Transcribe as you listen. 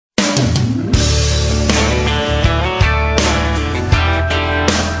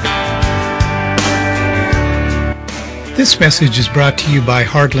This message is brought to you by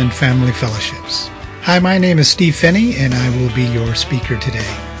Heartland Family Fellowships. Hi, my name is Steve Finney, and I will be your speaker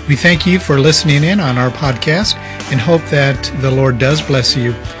today. We thank you for listening in on our podcast and hope that the Lord does bless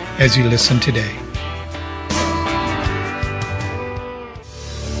you as you listen today.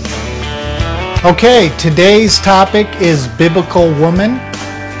 Okay, today's topic is Biblical Woman,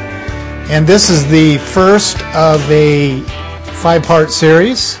 and this is the first of a 5-part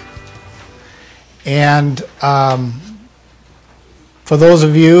series. And for those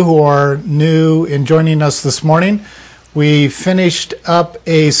of you who are new in joining us this morning, we finished up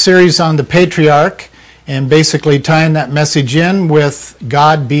a series on the patriarch and basically tying that message in with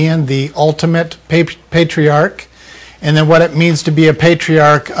God being the ultimate patriarch, and then what it means to be a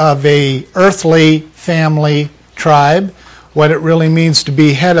patriarch of a earthly family tribe, what it really means to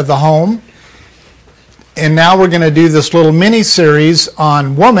be head of the home. And now we're going to do this little mini-series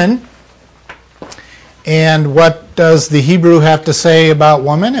on woman, and what does the Hebrew have to say about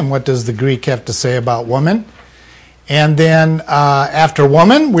woman, and what does the Greek have to say about woman. And then after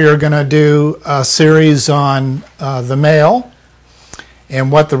woman, we are going to do a series on the male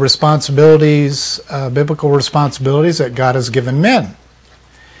and what the responsibilities, biblical responsibilities that God has given men.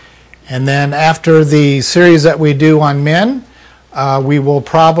 And then after the series that we do on men, we will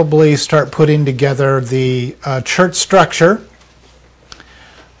probably start putting together the church structure,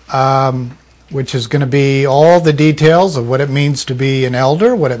 which is going to be all the details of what it means to be an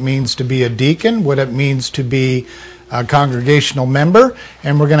elder, what it means to be a deacon, what it means to be a congregational member,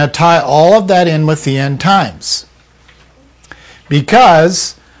 and we're going to tie all of that in with the end times.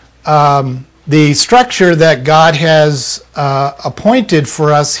 Because the structure that God has appointed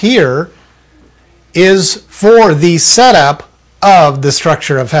for us here is for the setup of the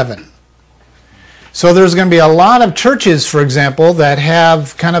structure of heaven. So there's going to be a lot of churches, for example, that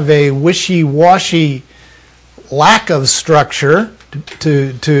have kind of a wishy-washy lack of structure,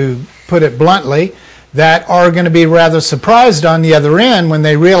 to put it bluntly, that are going to be rather surprised on the other end when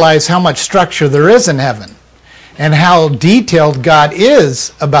they realize how much structure there is in heaven and how detailed God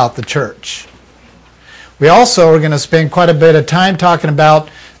is about the church. We also are going to spend quite a bit of time talking about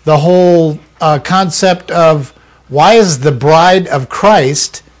the whole concept of why is the bride of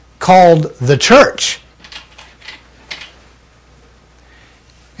Christ called the church.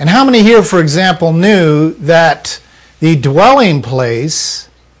 And how many here, for example, knew that the dwelling place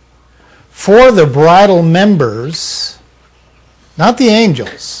for the bridal members, not the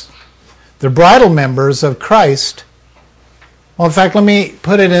angels, the bridal members of Christ, well, in fact, let me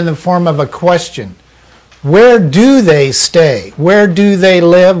put it in the form of a question. Where do they stay? Where do they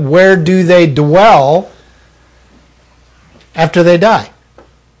live? Where do they dwell after they die?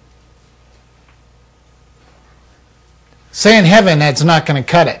 Saying heaven, that's not going to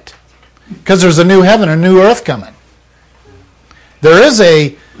cut it. Because there's a new heaven, a new earth coming. There is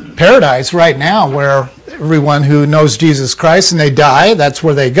a paradise right now where everyone who knows Jesus Christ and they die, that's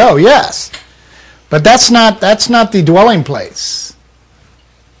where they go, yes. But that's not the dwelling place.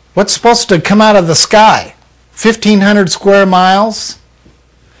 What's supposed to come out of the sky? 1,500 square miles?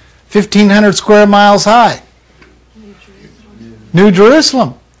 1,500 square miles high. New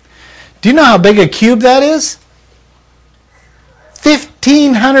Jerusalem. Do you know how big a cube that is?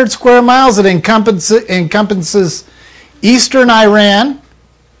 1,500 square miles. It encompasses eastern Iran,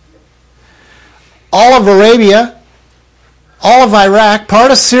 all of Arabia, all of Iraq,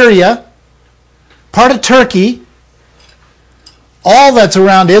 part of Syria, part of Turkey, all that's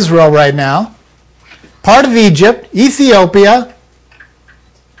around Israel right now, part of Egypt, Ethiopia.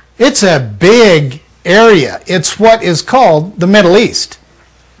 It's a big area. It's what is called the Middle East.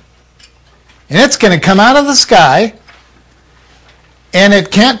 And it's going to come out of the sky, and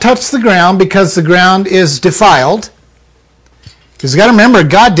it can't touch the ground because the ground is defiled. Because you've got to remember,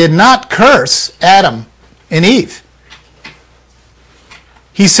 God did not curse Adam and Eve.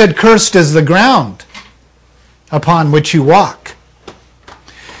 He said, cursed is the ground upon which you walk.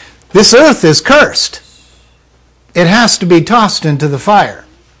 This earth is cursed. It has to be tossed into the fire.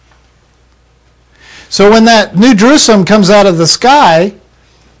 So when that New Jerusalem comes out of the sky,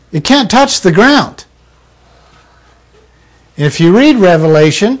 it can't touch the ground. If you read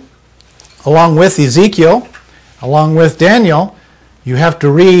Revelation, along with Ezekiel, along with Daniel, you have to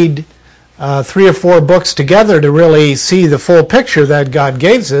read 3 or 4 books together to really see the full picture that God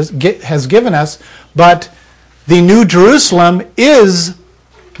has given us. But the New Jerusalem is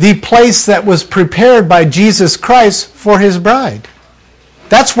the place that was prepared by Jesus Christ for his bride.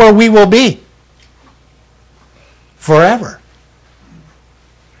 That's where we will be forever.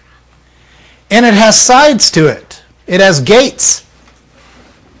 And it has sides to it. It has gates.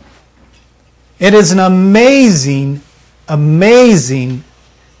 It is an amazing amazing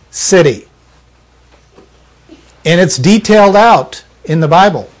city. And it's detailed out in the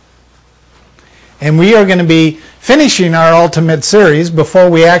Bible. And we are going to be finishing our Ultimate series before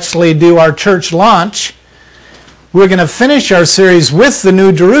we actually do our church launch. We're going to finish our series with the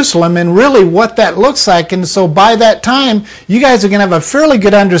New Jerusalem and really what that looks like. And so by that time, you guys are going to have a fairly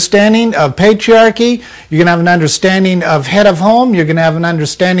good understanding of patriarchy. You're going to have an understanding of head of home. You're going to have an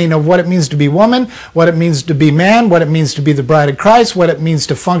understanding of what it means to be woman, what it means to be man, what it means to be the bride of Christ, what it means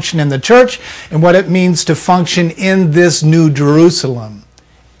to function in the church, and what it means to function in this New Jerusalem.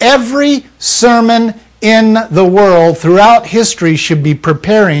 Every sermon in the world throughout history should be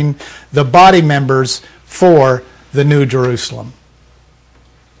preparing the body members for the New Jerusalem.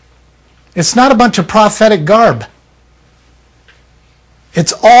 It's not a bunch of prophetic garb.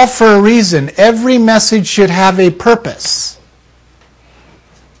 It's all for a reason. Every message should have a purpose.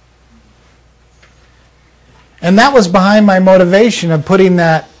 And that was behind my motivation of putting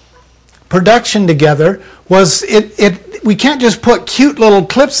that production together. Was we can't just put cute little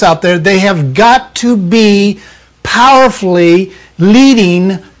clips out there. They have got to be powerfully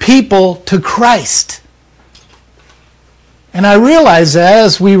leading people to Christ. And I realized that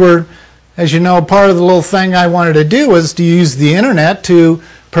as we were, as you know, part of the little thing I wanted to do was to use the internet to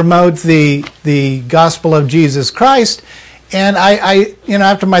promote the gospel of Jesus Christ. And I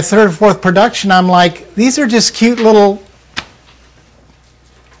after my third or fourth production, I'm like, these are just cute little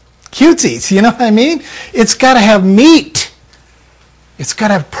cutesies, you know what I mean? It's got to have meat. It's got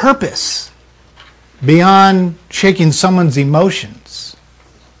to have purpose beyond shaking someone's emotions.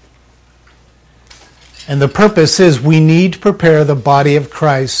 And the purpose is we need to prepare the body of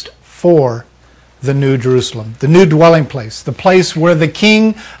Christ for the New Jerusalem, the new dwelling place, the place where the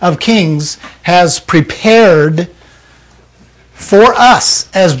King of Kings has prepared for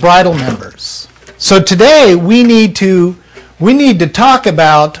us as bridal members. So today we need to talk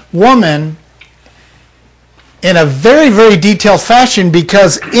about woman in a very, very detailed fashion,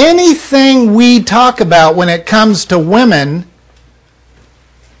 because anything we talk about when it comes to women,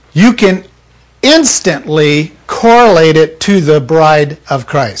 you can instantly correlate it to the bride of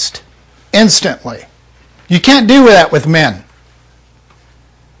Christ. Instantly. You can't do that with men.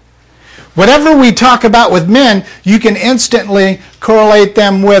 Whatever we talk about with men, you can instantly correlate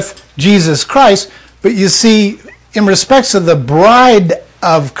them with Jesus Christ. But you see, in respects of the bride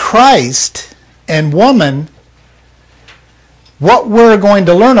of Christ and woman, what we're going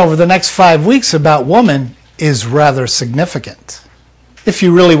to learn over the next 5 weeks about woman is rather significant, if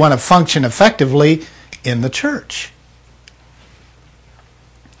you really want to function effectively in the church.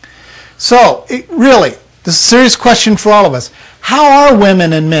 So, really, this is a serious question for all of us. How are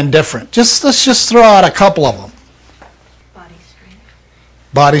women and men different? Let's just throw out a couple of them. Body strength.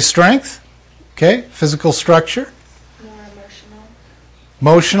 Body strength. Okay. Physical structure. More emotional.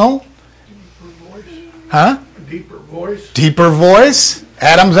 Emotional. Deeper voice. Huh? Deeper voice. Deeper voice.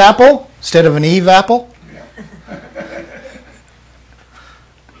 Adam's apple instead of an Eve apple.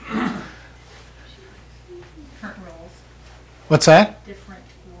 Different roles. What's that? Different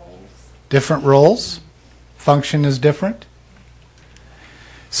roles. Different roles. Function is different.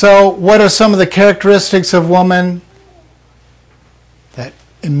 So what are some of the characteristics of woman that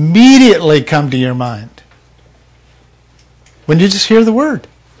immediately come to your mind when you just hear the word?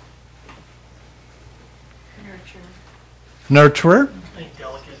 Nurturer.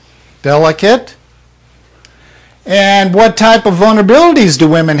 Delicate. And what type of vulnerabilities do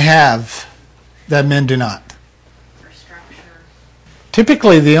women have that men do not?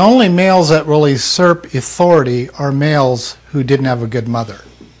 Typically, the only males that really usurp authority are males who didn't have a good mother.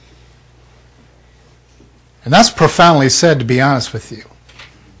 And that's profoundly said, to be honest with you.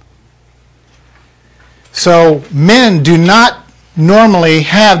 So men do not normally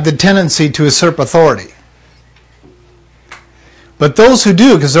have the tendency to usurp authority. But those who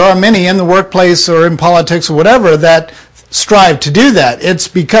do, because there are many in the workplace or in politics or whatever that strive to do that, it's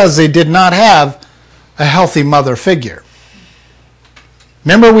because they did not have a healthy mother figure.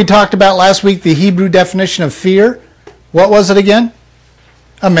 Remember we talked about last week the Hebrew definition of fear? What was it again?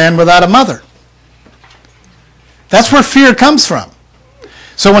 A man without a mother. That's where fear comes from.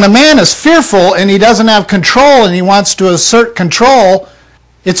 So when a man is fearful and he doesn't have control and he wants to assert control,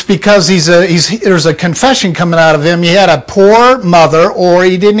 it's because there's a confession coming out of him. He had a poor mother, or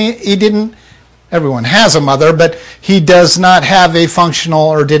he didn't. Everyone has a mother, but he does not have a functional,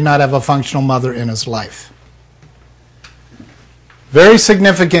 or did not have a functional mother in his life. Very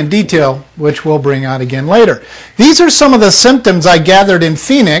significant detail, which we'll bring out again later. These are some of the symptoms I gathered in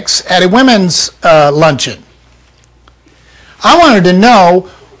Phoenix at a women's luncheon. I wanted to know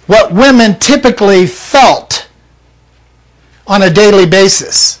what women typically felt on a daily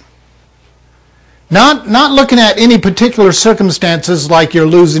basis. Not looking at any particular circumstances like you're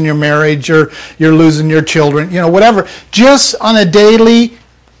losing your marriage or you're losing your children, whatever. Just on a daily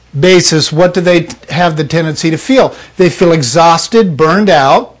basis, what do they have the tendency to feel? They feel exhausted, burned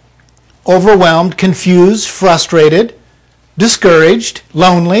out, overwhelmed, confused, frustrated, discouraged,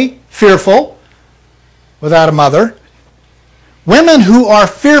 lonely, fearful, without a mother. Women who are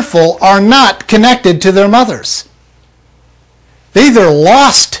fearful are not connected to their mothers. They either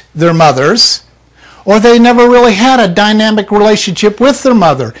lost their mothers or they never really had a dynamic relationship with their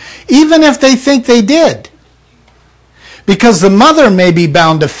mother, even if they think they did. Because the mother may be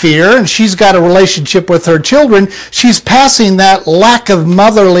bound to fear and she's got a relationship with her children, she's passing that lack of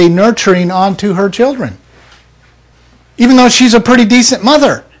motherly nurturing on to her children, even though she's a pretty decent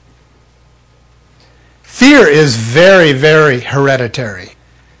mother. Fear is very, very hereditary.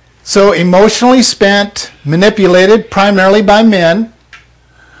 So emotionally spent, manipulated primarily by men,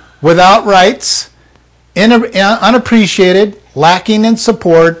 without rights, unappreciated, lacking in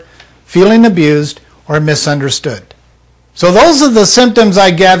support, feeling abused, or misunderstood. So those are the symptoms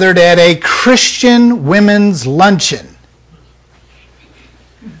I gathered at a Christian women's luncheon.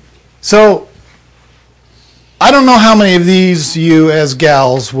 So I don't know how many of these you as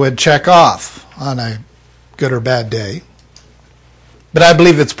gals would check off on a good or bad day, but I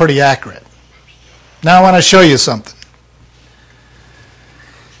believe it's pretty accurate. Now I want to show you something.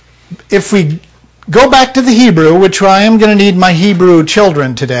 If we go back to the Hebrew, which I am going to need my Hebrew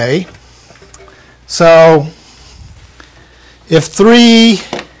children today. So if three,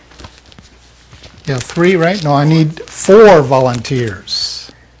 right? No, I need 4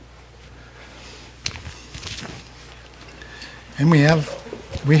 volunteers. And we have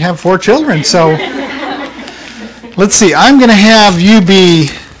 4 children, so let's see. I'm going to have you be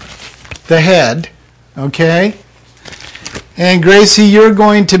the head, okay? And Gracie, you're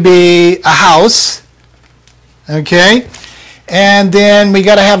going to be a house, okay? And then we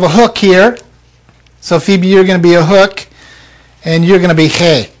got to have a hook here. So Phoebe, you're going to be a hook, and you're going to be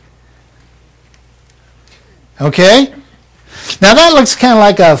hay. Okay? Now that looks kind of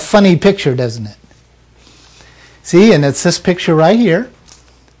like a funny picture, doesn't it? See, and it's this picture right here.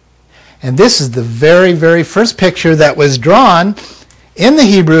 And this is the very, very first picture that was drawn in the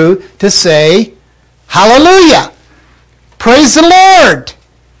Hebrew to say, hallelujah, praise the Lord,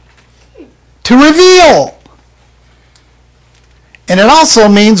 to reveal. And it also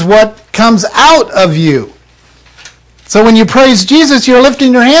means what comes out of you. So when you praise Jesus, you're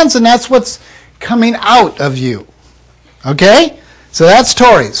lifting your hands, and that's what's coming out of you. Okay? So that's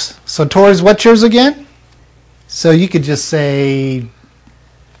Tori's. So Tori's, what's yours again? So you could just say,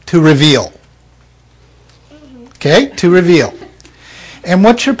 to reveal. Okay? To reveal. And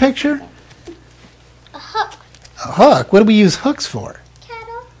what's your picture? A hook. A hook? What do we use hooks for?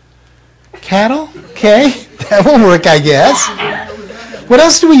 Cattle. Cattle? Okay. That will work, I guess. What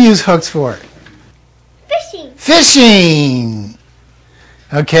else do we use hooks for? Fishing. Fishing.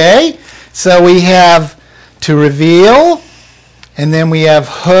 Okay. So we have to reveal, and then we have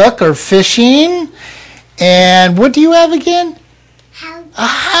hook or fishing. And what do you have again? House. A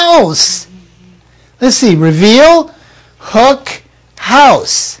house. Let's see. Reveal, hook,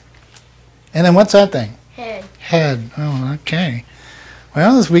 house. And then what's that thing? Head. Head. Oh, okay.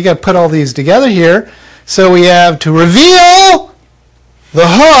 Well, we got to put all these together here. So we have to reveal the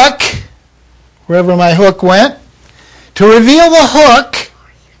hook, wherever my hook went, to reveal the hook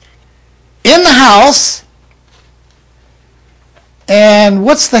in the house. And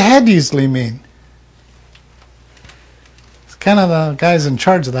what's the head usually mean? It's kind of the guys in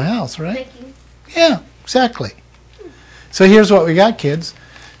charge of the house, right? Thinking. Yeah, exactly. So here's what we got, kids.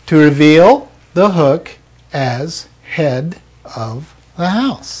 To reveal the hook as head of the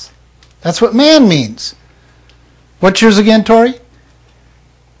house. That's what man means. What's yours again, Tori?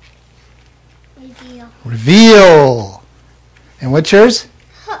 Reveal. Reveal. And what's yours?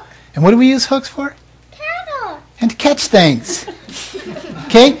 Hook. And what do we use hooks for? Cattle. And to catch things.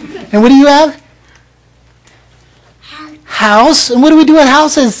 Okay? And what do you have? House. House. And what do we do at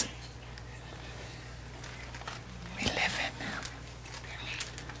houses? We live in them.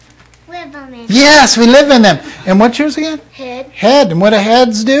 Live on it. Yes, we live in them. And what's yours again? Head. Head. And what do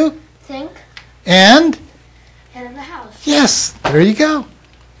heads do? Think. And? Head of the house. Yes. There you go.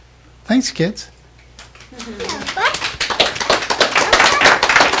 Thanks, kids.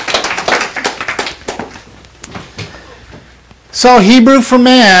 So Hebrew for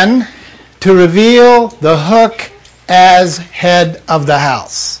man, to reveal the hook as head of the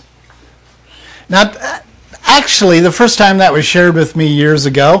house. Now, actually, the first time that was shared with me years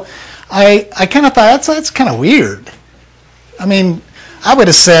ago, I kind of thought, that's kind of weird. I mean, I would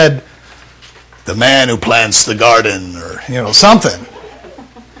have said, the man who plants the garden, or, something.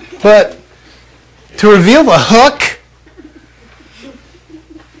 But to reveal the hook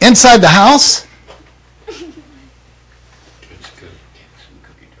inside the house?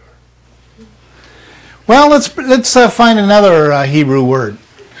 Well, let's find another Hebrew word.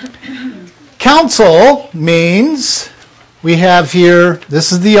 Counsel means, we have here,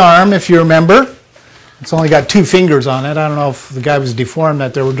 this is the arm, if you remember. It's only got 2 fingers on it. I don't know if the guy was deformed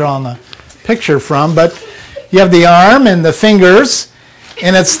that they were drawing the picture from, but you have the arm and the fingers,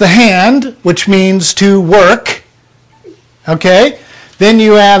 and it's the hand, which means to work. Okay? Then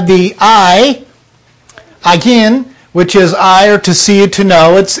you have the eye, agin, which is eye, or to see, to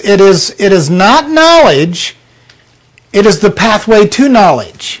know. It is not knowledge, it is the pathway to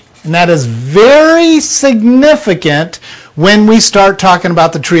knowledge. And that is very significant when we start talking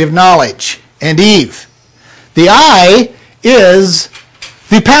about the tree of knowledge and Eve. The eye is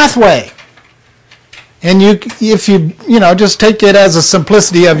the pathway. And if you just take it as a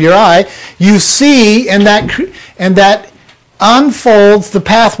simplicity of your eye, you see, and that unfolds the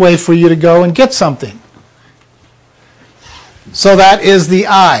pathway for you to go and get something. So that is the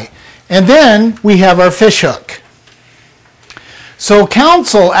eye. And then we have our fishhook. So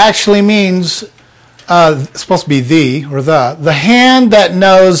counsel actually means, it's supposed to be the hand that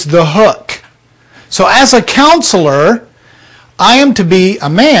knows the hook. So as a counselor, I am to be a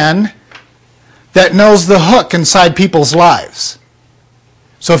man that knows the hook inside people's lives.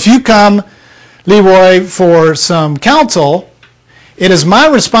 So if you come, Leroy, for some counsel, it is my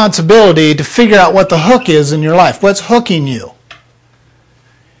responsibility to figure out what the hook is in your life. What's hooking you?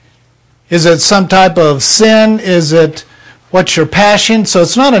 Is it some type of sin? Is it what's your passion? So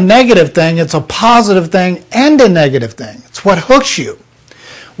it's not a negative thing, it's a positive thing and a negative thing. It's what hooks you.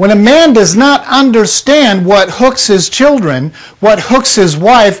 When a man does not understand what hooks his children, what hooks his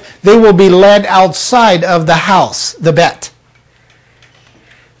wife, they will be led outside of the house, the bet.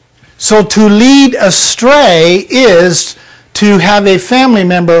 So to lead astray is to have a family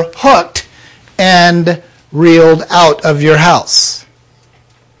member hooked and reeled out of your house.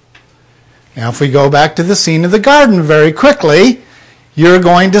 Now if we go back to the scene of the garden very quickly, you're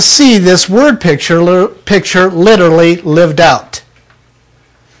going to see this word picture literally lived out.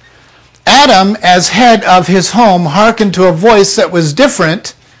 Adam, as head of his home, hearkened to a voice that was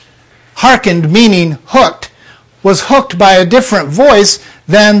different. Hearkened meaning hooked, was hooked by a different voice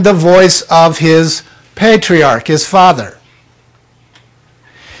than the voice of his patriarch, his father.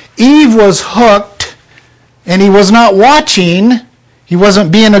 Eve was hooked, and he was not watching. He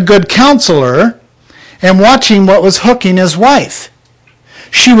wasn't being a good counselor and watching what was hooking his wife.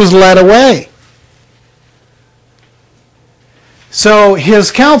 She was led away. So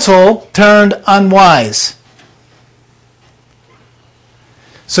his counsel turned unwise.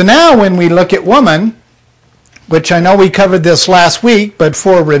 So now when we look at woman, which I know we covered this last week, but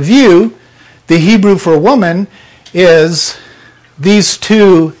for review, the Hebrew for woman is these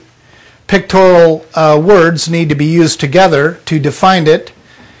 2 pictorial words need to be used together to define it.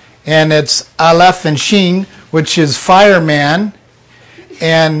 And it's Aleph and Shin, which is fireman.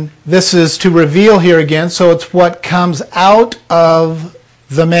 And this is to reveal here again, so it's what comes out of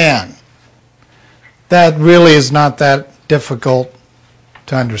the man. That really is not that difficult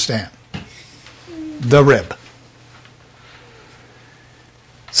to understand. The rib.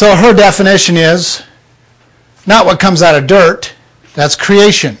 So her definition is not what comes out of dirt, that's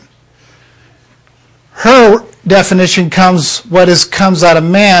creation. Her definition comes out of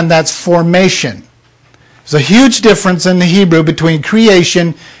man, that's formation. There's a huge difference in the Hebrew between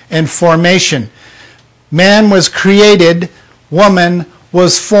creation and formation. Man was created, woman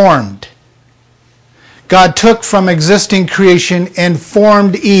was formed. God took from existing creation and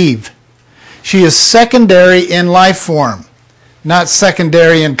formed Eve. She is secondary in life form, not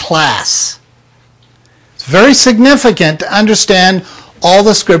secondary in class. It's very significant to understand all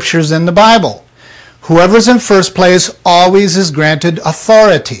the scriptures in the Bible. Whoever's in first place always is granted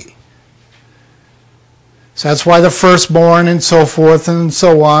authority. So that's why the firstborn and so forth and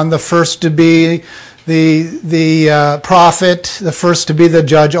so on, the first to be the prophet, the first to be the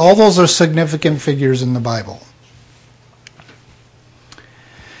judge, all those are significant figures in the Bible.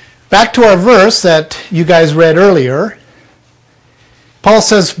 Back to our verse that you guys read earlier, Paul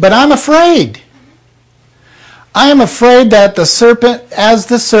says, but I'm afraid. I am afraid that the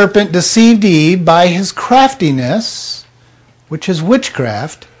serpent deceived Eve by his craftiness, which is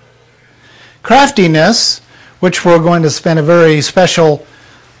witchcraft. Craftiness, which we're going to spend a very special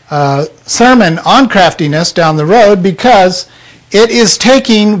sermon on craftiness down the road, because it is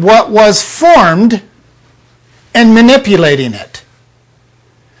taking what was formed and manipulating it.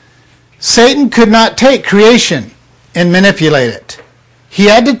 Satan could not take creation and manipulate it. He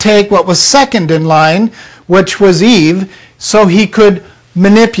had to take what was second in line, which was Eve, so he could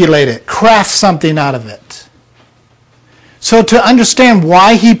manipulate it, craft something out of it. So to understand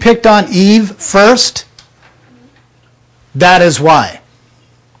why he picked on Eve first, that is why.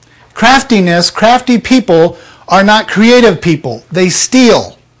 Crafty people are not creative people. They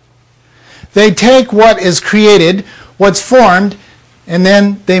steal. They take what is created, what's formed, and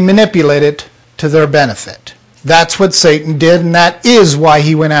then they manipulate it to their benefit. That's what Satan did, and that is why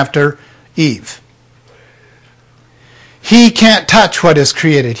he went after Eve. He can't touch what is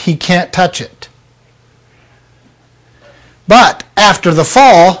created. He can't touch it. But after the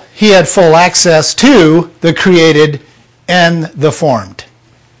fall, he had full access to the created and the formed.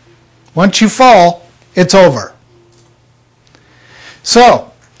 Once you fall, it's over.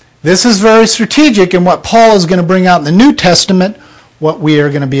 So, this is very strategic in what Paul is going to bring out in the New Testament, what we are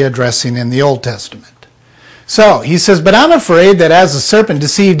going to be addressing in the Old Testament. So, he says, but I'm afraid that as the serpent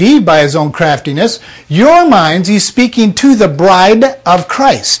deceived Eve by his own craftiness, your minds, he's speaking to the bride of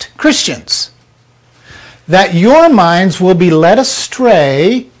Christ, Christians, that your minds will be led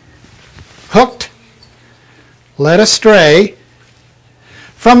astray, hooked, led astray,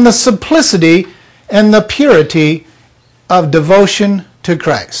 from the simplicity and the purity of devotion to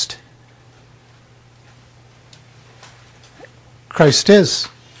Christ. Christ is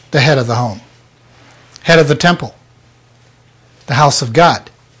the head of the home, head of the temple, the house of God.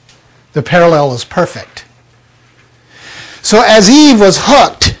 The parallel is perfect. So as Eve was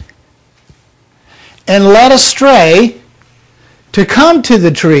hooked and led astray to come to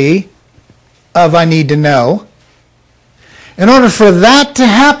the tree of I need to know, in order for that to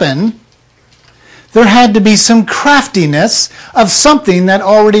happen, there had to be some craftiness of something that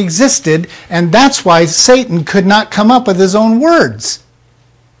already existed, and that's why Satan could not come up with his own words.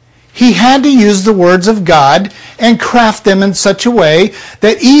 He had to use the words of God and craft them in such a way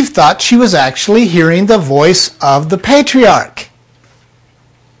that Eve thought she was actually hearing the voice of the patriarch.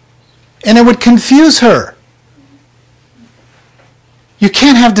 And it would confuse her. You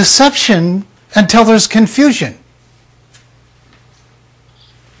can't have deception until there's confusion.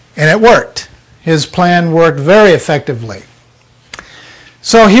 And it worked. His plan worked very effectively.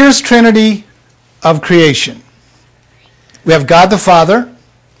 So here's Trinity of creation. We have God the Father,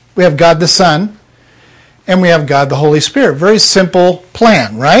 we have God the Son, and we have God the Holy Spirit. Very simple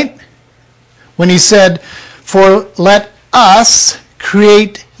plan, right? When he said, for let us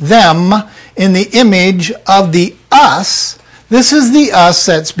create them in the image of the us, this is the us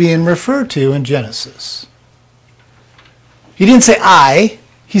that's being referred to in Genesis. He didn't say I,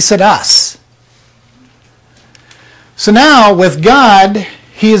 he said us. So now with God,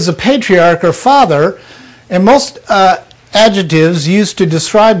 he is a patriarch or father, and most adjectives used to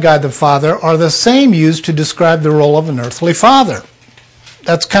describe God the Father are the same used to describe the role of an earthly father.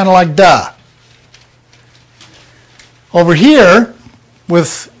 That's kind of like duh. Over here,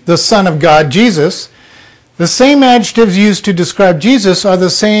 with the Son of God, Jesus, the same adjectives used to describe Jesus are the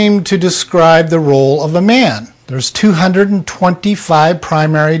same to describe the role of a man. There's 225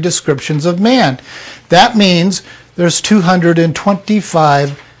 primary descriptions of man. That means there's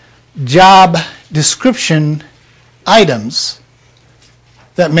 225 job description items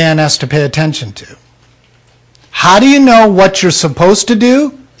that man has to pay attention to. How do you know what you're supposed to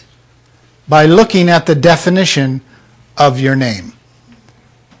do? By looking at the definition of your name.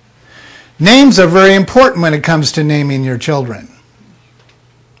 Names are very important when it comes to naming your children.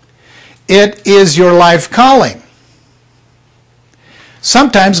 It is your life calling.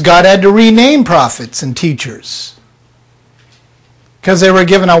 Sometimes God had to rename prophets and teachers because they were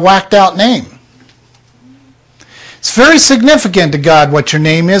given a whacked out name. It's very significant to God what your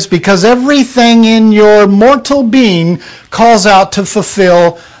name is, because everything in your mortal being calls out to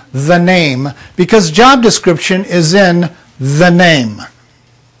fulfill the name, because job description is in the name.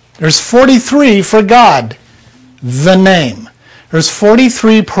 There's 43 for God, the name. There's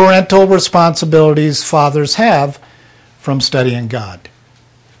 43 parental responsibilities fathers have from studying God.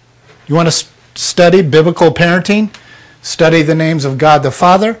 You want to study biblical parenting? Study the names of God the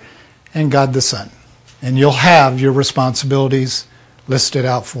Father and God the Son. And you'll have your responsibilities listed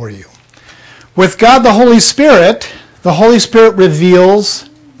out for you. With God the Holy Spirit reveals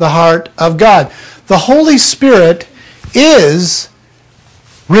the heart of God. The Holy Spirit is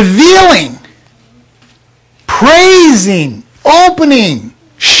revealing, praising, opening,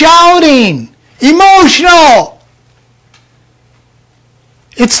 shouting, emotional.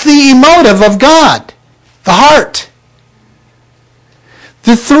 It's the emotive of God, the heart.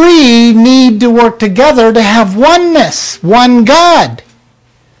 The three need to work together to have oneness, one God.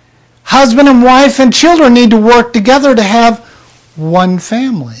 Husband and wife and children need to work together to have one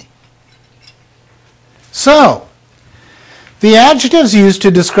family. So, the adjectives used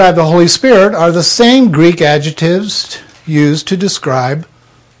to describe the Holy Spirit are the same Greek adjectives used to describe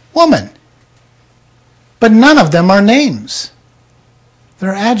woman. But none of them are names.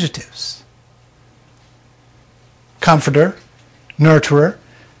 They're adjectives. Comforter, nurturer,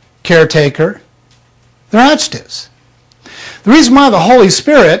 caretaker, they're adjectives. The reason why the Holy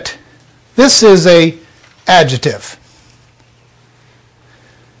Spirit, this is a adjective.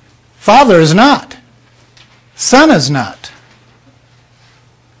 Father is not. Son is not.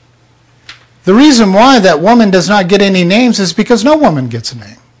 The reason why that woman does not get any names is because no woman gets a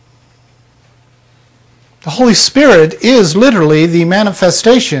name. The Holy Spirit is literally the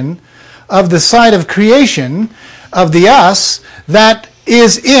manifestation of the side of creation of the us that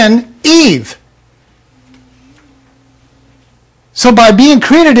is in Eve. So by being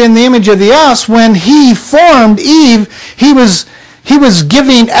created in the image of the us, when he formed Eve, he was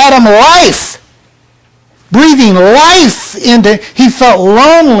giving Adam life. Breathing life into, he felt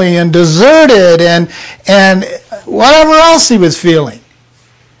lonely and deserted and whatever else he was feeling.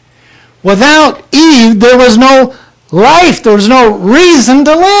 Without Eve, there was no life, there was no reason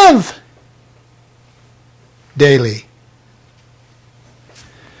to live daily.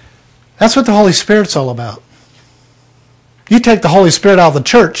 That's what the Holy Spirit's all about. You take the Holy Spirit out of the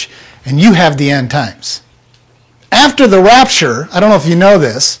church and you have the end times. After the rapture, I don't know if you know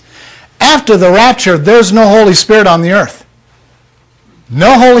this, after the rapture, there's no Holy Spirit on the earth.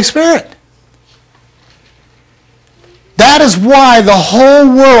 No Holy Spirit. That is why the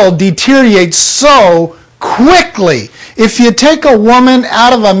whole world deteriorates so quickly. If you take a woman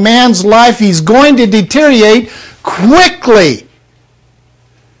out of a man's life, he's going to deteriorate quickly.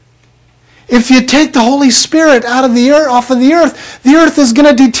 If you take the Holy Spirit out of the earth, off of the earth is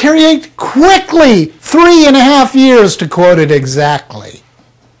going to deteriorate quickly. 3.5 years, to quote it exactly.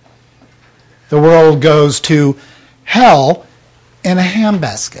 The world goes to hell in a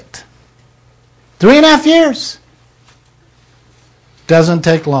handbasket. 3.5 years. Doesn't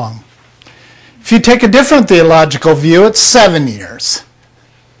take long. If you take a different theological view, it's 7 years.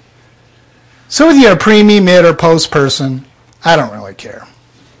 So whether you're a pre-me, mid, or post person, I don't really care.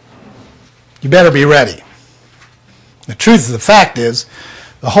 You better be ready. The truth of the fact is,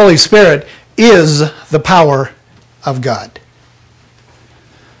 the Holy Spirit is the power of God.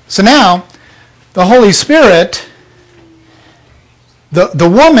 So now, the Holy Spirit, the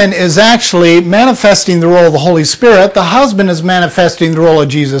woman is actually manifesting the role of the Holy Spirit. The husband is manifesting the role of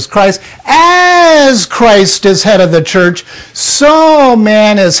Jesus Christ. As Christ is head of the church, so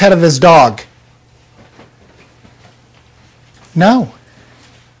man is head of his dog. No.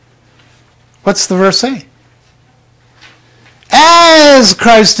 What's the verse say? As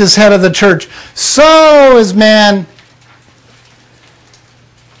Christ is head of the church, so is man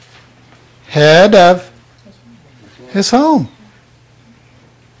head of his home.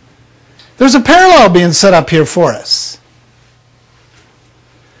 There's a parallel being set up here for us.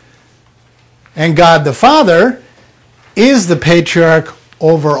 And God the Father is the patriarch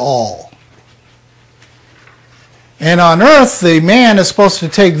over all. And on earth, the man is supposed to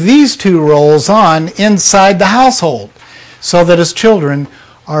take these two roles on inside the household so that his children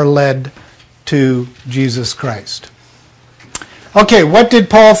are led to Jesus Christ. Okay, what did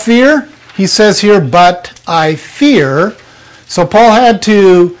Paul fear? He says here, but I fear. So Paul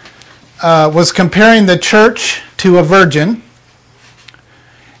was comparing the church to a virgin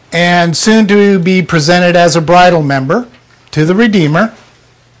and soon to be presented as a bridal member to the Redeemer.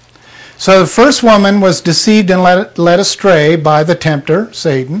 So the first woman was deceived and led astray by the tempter,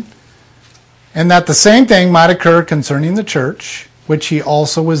 Satan, and that the same thing might occur concerning the church, which he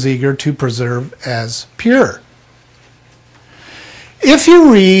also was eager to preserve as pure. If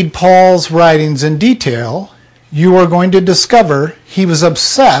you read Paul's writings in detail, you are going to discover he was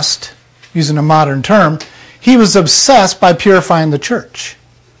obsessed, using a modern term, he was obsessed by purifying the church.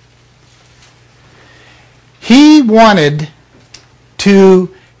 He wanted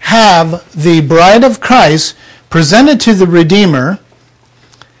to have the bride of Christ presented to the Redeemer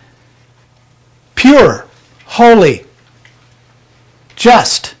pure, holy,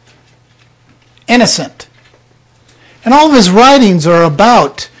 just, innocent. And all of his writings are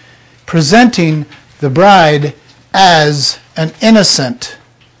about presenting the bride as an innocent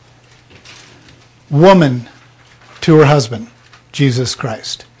woman to her husband, Jesus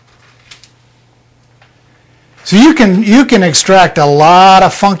Christ. So you can extract a lot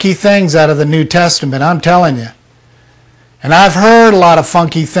of funky things out of the New Testament, I'm telling you. And I've heard a lot of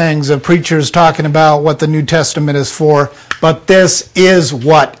funky things of preachers talking about what the New Testament is for, but this is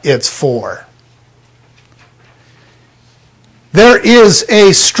what it's for. There is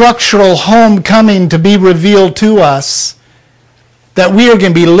a structural home coming to be revealed to us that we are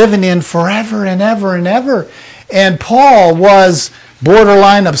going to be living in forever and ever and ever. And Paul was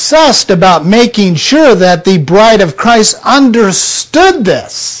borderline obsessed about making sure that the bride of Christ understood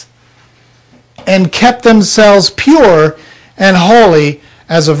this and kept themselves pure and holy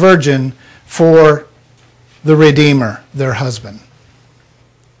as a virgin for the Redeemer, their husband.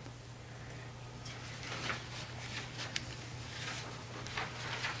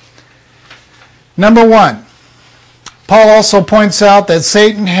 Number one, Paul also points out that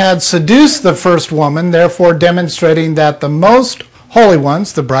Satan had seduced the first woman, therefore demonstrating that the most holy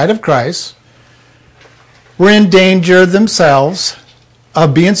ones, the bride of Christ, were in danger themselves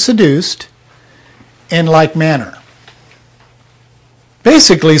of being seduced in like manner.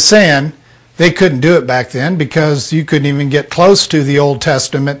 Basically saying they couldn't do it back then because you couldn't even get close to the Old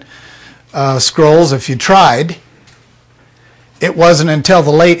Testament scrolls if you tried. It wasn't until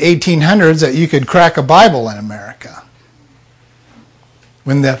the late 1800s that you could crack a Bible in America.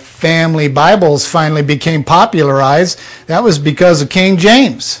 When the family Bibles finally became popularized, that was because of King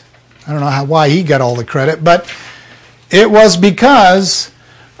James. I don't know why he got all the credit, but it was because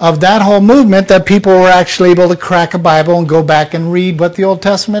of that whole movement that people were actually able to crack a Bible and go back and read what the Old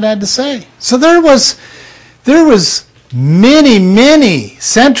Testament had to say. So there was many, many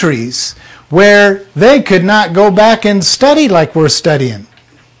centuries where they could not go back and study like we're studying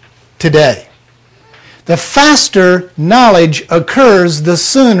today. The faster knowledge occurs, the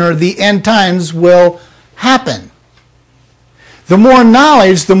sooner the end times will happen. The more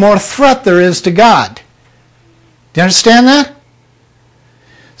knowledge, the more threat there is to God. Do you understand that?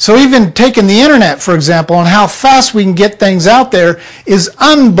 So even taking the internet, for example, and how fast we can get things out there is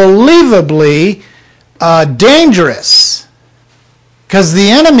unbelievably dangerous. Because the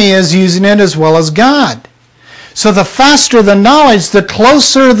enemy is using it as well as God. So the faster the knowledge, the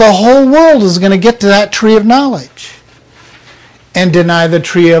closer the whole world is going to get to that tree of knowledge. And deny the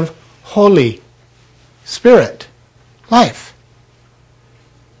tree of Holy Spirit, life.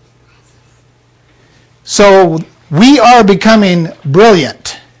 So we are becoming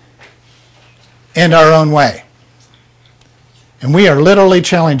brilliant in our own way. And we are literally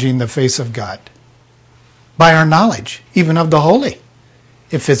challenging the face of God by our knowledge, even of the holy,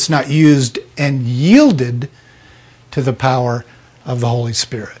 if it's not used and yielded to the power of the Holy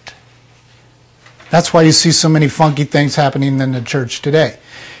Spirit. That's why you see so many funky things happening in the church today.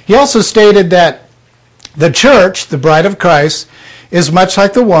 He also stated that the church, the bride of Christ, is much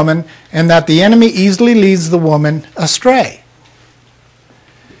like the woman, and that the enemy easily leads the woman astray.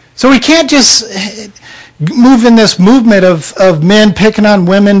 So we can't just move in this movement of men picking on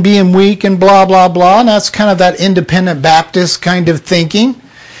women being weak and blah, blah, blah, and that's kind of that independent Baptist kind of thinking.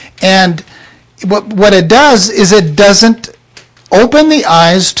 And what it does is it doesn't open the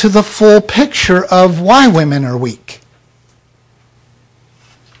eyes to the full picture of why women are weak.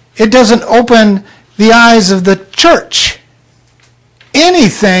 It doesn't open the eyes of the church.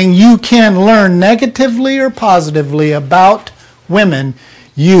 Anything you can learn negatively or positively about women,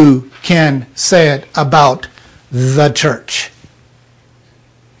 you can say it about the church.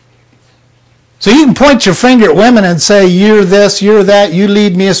 So you can point your finger at women and say, you're this, you're that, you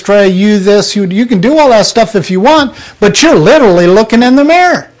lead me astray, you this, you can do all that stuff if you want, but you're literally looking in the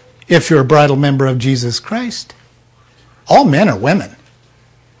mirror if you're a bridal member of Jesus Christ. All men are women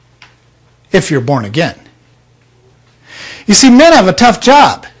if you're born again. You see, men have a tough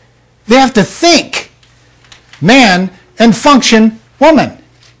job. They have to think man and function woman.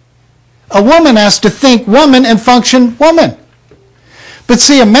 A woman has to think woman and function woman. But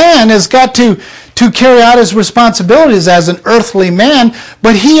see, a man has got to carry out his responsibilities as an earthly man,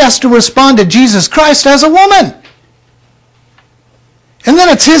 but he has to respond to Jesus Christ as a woman. And then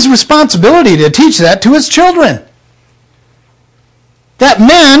it's his responsibility to teach that to his children. That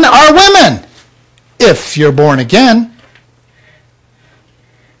men are women, if you're born again.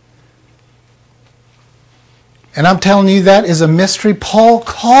 And I'm telling you, that is a mystery. Paul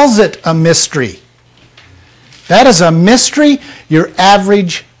calls it a mystery. That is a mystery your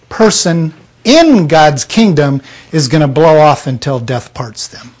average person in God's kingdom is going to blow off until death parts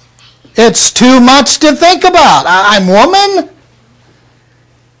them. It's too much to think about. I'm woman?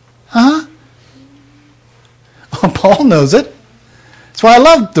 Huh? Oh, Paul knows it. That's why I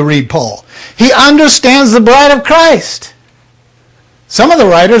love to read Paul. He understands the bride of Christ. Some of the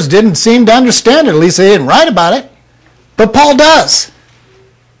writers didn't seem to understand it. At least they didn't write about it. But Paul does.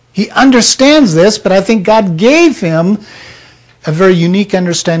 He understands this, but I think God gave him a very unique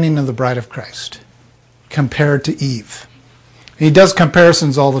understanding of the bride of Christ compared to Eve. He does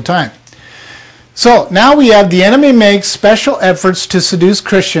comparisons all the time. So now we have the enemy makes special efforts to seduce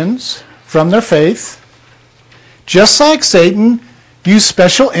Christians from their faith, just like Satan used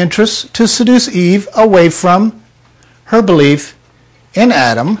special interests to seduce Eve away from her belief in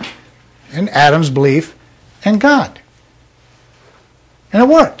Adam and Adam's belief in God. And it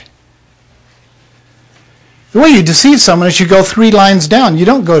worked. The way you deceive someone is you go 3 lines down. You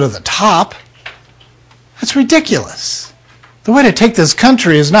don't go to the top. That's ridiculous. The way to take this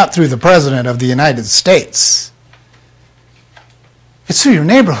country is not through the President of the United States. It's through your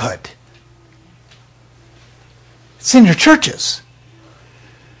neighborhood. It's in your churches.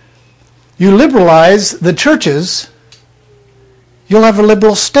 You liberalize the churches, you'll have a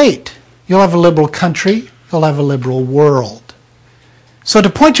liberal state. You'll have a liberal country. You'll have a liberal world. So to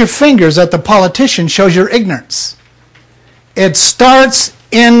point your fingers at the politician shows your ignorance. It starts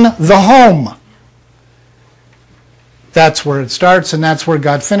in the home. That's where it starts, and that's where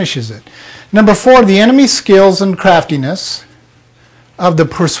God finishes it. Number 4, the enemy's skills and craftiness of the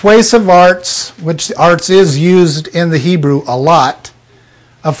persuasive arts, which arts is used in the Hebrew a lot,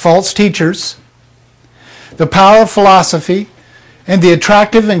 of false teachers, the power of philosophy, and the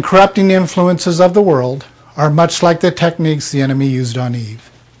attractive and corrupting influences of the world are much like the techniques the enemy used on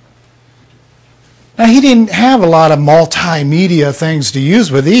Eve. Now, he didn't have a lot of multimedia things to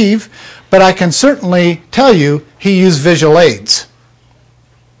use with Eve, but I can certainly tell you he used visual aids.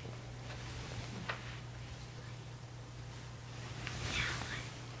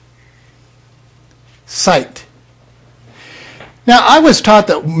 Sight. Now, I was taught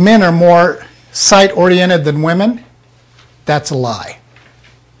that men are more sight-oriented than women. That's a lie.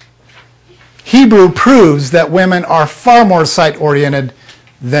 Hebrew proves that women are far more sight-oriented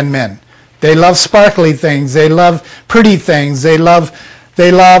than men. They love sparkly things. They love pretty things. They love.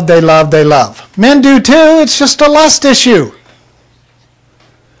 Men do too. It's just a lust issue.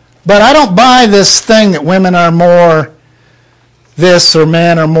 But I don't buy this thing that women are more this or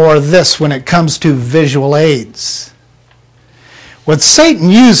men are more this when it comes to visual aids. What Satan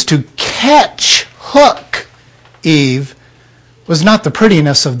used to hook Eve was not the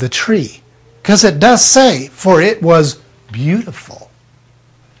prettiness of the tree. Because it does say, for it was beautiful.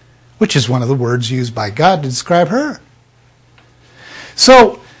 Which is one of the words used by God to describe her.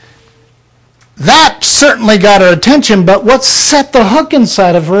 So, that certainly got her attention, but what set the hook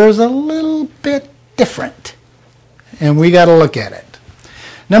inside of her is a little bit different. And we got to look at it.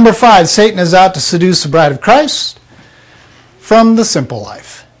 Number 5, Satan is out to seduce the bride of Christ from the simple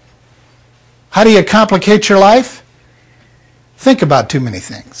life. How do you complicate your life? Think about too many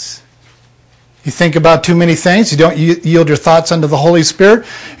things. You think about too many things, you don't yield your thoughts unto the Holy Spirit,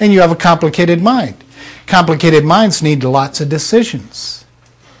 and you have a complicated mind. Complicated minds need lots of decisions.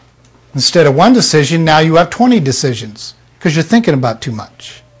 Instead of one decision, now you have 20 decisions, because you're thinking about too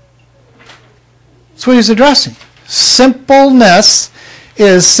much. That's what he's addressing. Simpleness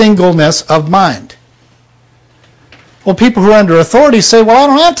is singleness of mind. Well, people who are under authority say, well, I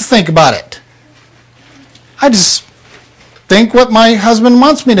don't have to think about it. I just think what my husband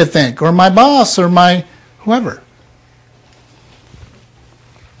wants me to think, or my boss, or my whoever.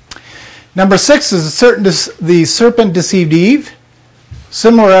 Number 6 is the serpent deceived Eve.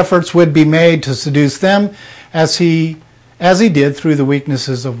 Similar efforts would be made to seduce them as he did through the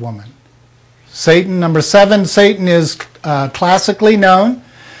weaknesses of woman. Satan, number 7, Satan is classically known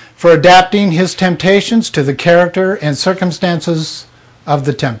for adapting his temptations to the character and circumstances of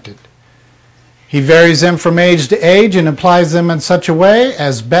the tempted. He varies them from age to age and applies them in such a way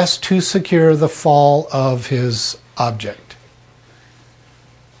as best to secure the fall of his object.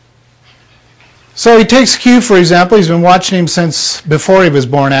 So he takes Q, for example. He's been watching him since before he was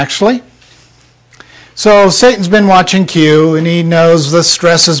born, actually. So Satan's been watching Q, and he knows the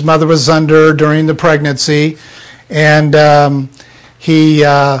stress his mother was under during the pregnancy. And he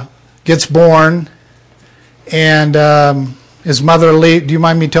gets born, and his mother leaves. Do you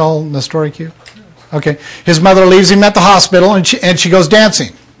mind me telling the story, Q? Okay. His mother leaves him at the hospital, and she goes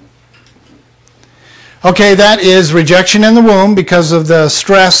dancing. Okay, that is rejection in the womb because of the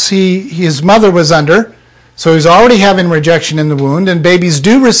stress his mother was under. So he's already having rejection in the womb, and babies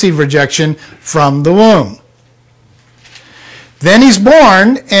do receive rejection from the womb. Then he's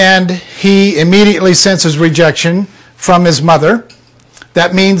born, and he immediately senses rejection from his mother.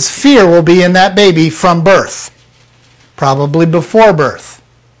 That means fear will be in that baby from birth, probably before birth.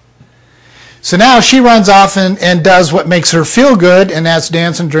 So now she runs off and does what makes her feel good, and that's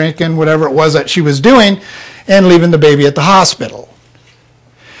dancing, drinking, whatever it was that she was doing, and leaving the baby at the hospital.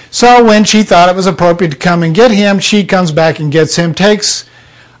 So when she thought it was appropriate to come and get him, she comes back and gets him, takes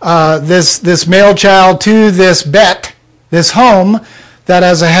this male child to this bet, this home, that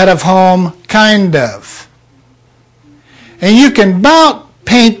as a head of home, kind of. And you can about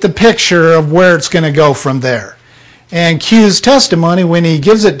paint the picture of where it's going to go from there. And Q's testimony, when he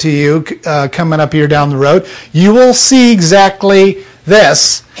gives it to you, coming up here down the road, you will see exactly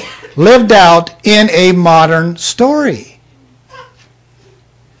this lived out in a modern story.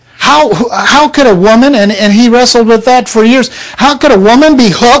 How could a woman, and he wrestled with that for years, how could a woman be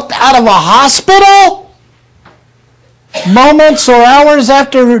hooked out of a hospital moments or hours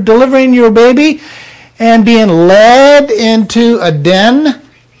after delivering your baby and being led into a den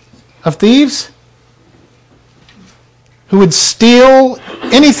of thieves who would steal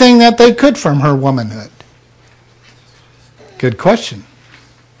anything that they could from her womanhood? Good question,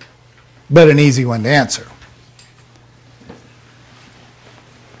 but an easy one to answer.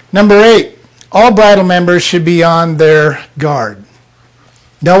 Number 8, all bridal members should be on their guard.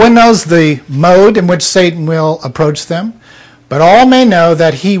 No one knows the mode in which Satan will approach them, but all may know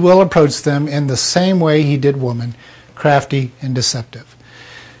that he will approach them in the same way he did woman, crafty and deceptive.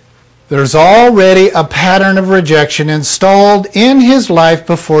 There's already a pattern of rejection installed in his life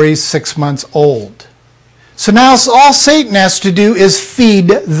before he's 6 months old. So now all Satan has to do is feed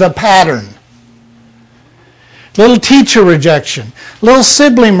the pattern. Little teacher rejection, little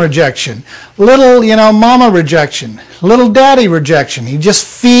sibling rejection, little, mama rejection, little daddy rejection. He just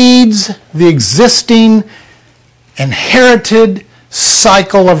feeds the existing, inherited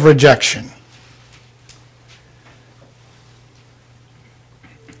cycle of rejection.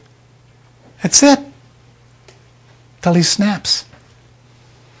 That's it. Till he snaps.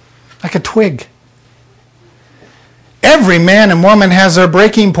 Like a twig. Every man and woman has their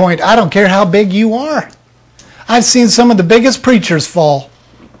breaking point. I don't care how big you are. I've seen some of the biggest preachers fall.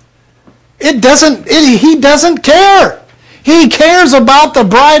 He doesn't care. He cares about the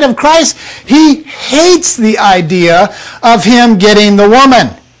bride of Christ. He hates the idea of him getting the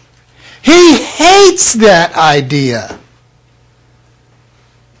woman. He hates that idea.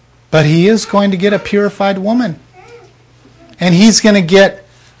 But he is going to get a purified woman. And he's going to get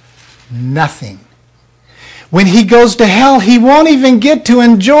nothing. When he goes to hell, he won't even get to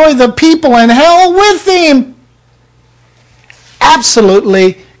enjoy the people in hell with him.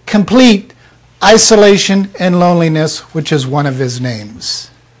 Absolutely complete isolation and loneliness, which is one of his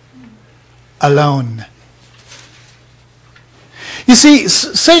names. Alone. You see,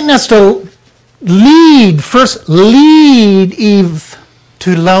 Satan has to first lead Eve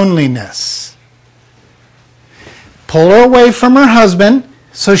to loneliness. Pull her away from her husband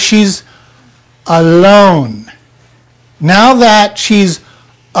so she's alone. Now that she's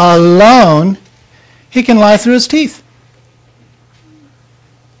alone, he can lie through his teeth.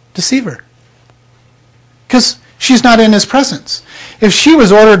 Deceive her. Because she's not in his presence. If she was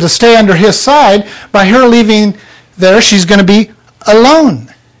ordered to stay under his side, by her leaving there, she's going to be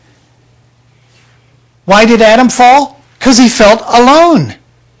alone. Why did Adam fall? Because he felt alone.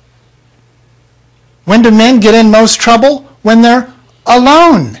 When do men get in most trouble? When they're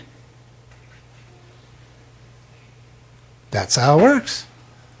alone. That's how it works.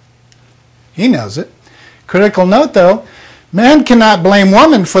 He knows it. Critical note, though, man cannot blame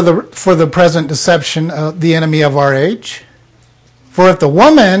woman for the present deception of the enemy of our age. For if the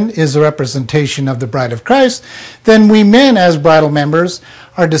woman is a representation of the bride of Christ, then we men as bridal members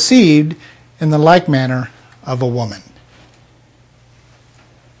are deceived in the like manner of a woman.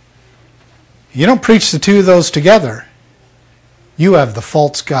 You don't preach the two of those together. You have the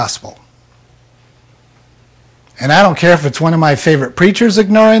false gospel. And I don't care if it's one of my favorite preachers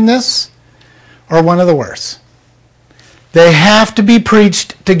ignoring this or one of the worst. They have to be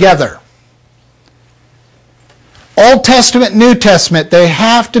preached together. Old Testament, New Testament, they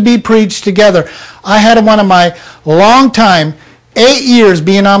have to be preached together. I had one of my long time, 8 years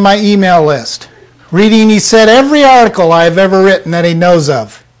being on my email list, reading, he said, every article I've ever written that he knows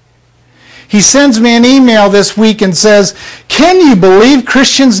of. He sends me an email this week and says, can you believe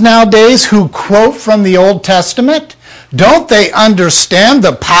Christians nowadays who quote from the Old Testament? Don't they understand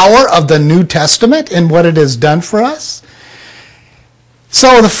the power of the New Testament and what it has done for us?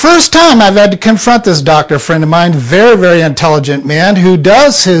 So the first time I've had to confront this doctor friend of mine, very, very intelligent man who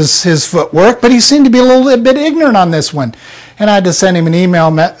does his footwork, but he seemed to be a little bit ignorant on this one. And I had to send him an email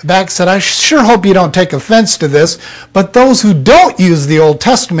back, said, I sure hope you don't take offense to this, but those who don't use the Old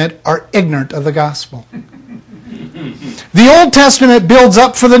Testament are ignorant of the gospel. The Old Testament builds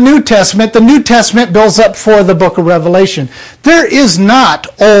up for the New Testament. The New Testament builds up for the book of Revelation. There is not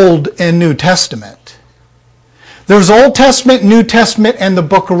Old and New Testament. There's Old Testament, New Testament, and the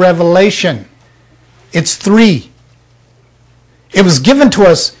book of Revelation. It's 3. It was given to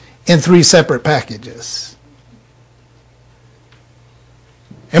us in 3 separate packages.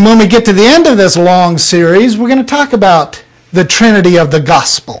 And when we get to the end of this long series, we're going to talk about the Trinity of the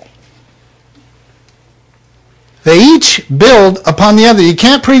Gospel. They each build upon the other. You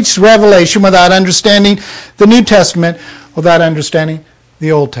can't preach Revelation without understanding the New Testament, without understanding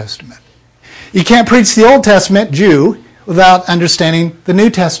the Old Testament. You can't preach the Old Testament, Jew, without understanding the New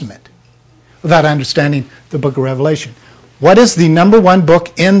Testament, without understanding the book of Revelation. What is the number one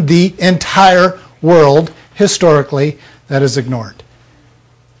book in the entire world, historically, that is ignored?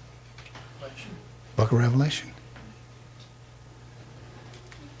 Book of Revelation.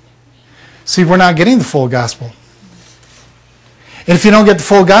 See, we're not getting the full gospel. And if you don't get the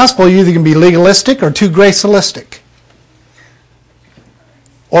full gospel, you're either going to be legalistic or too gracialistic.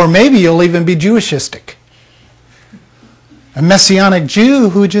 Or maybe you'll even be Jewishistic. A Messianic Jew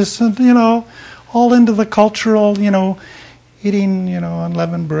who just, all into the cultural, eating,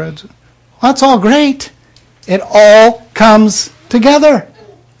 unleavened breads. Well, that's all great. It all comes together.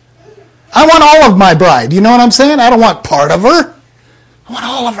 I want all of my bride. You know what I'm saying? I don't want part of her. I want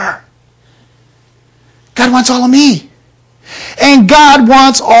all of her. God wants all of me. And God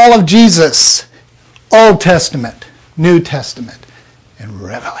wants all of Jesus. Old Testament, New Testament, and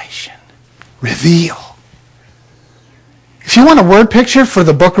Revelation. Reveal. If you want a word picture for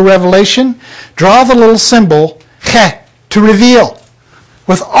the book of Revelation, draw the little symbol, Che, to reveal.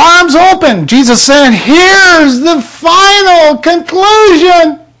 With arms open, Jesus said, here's the final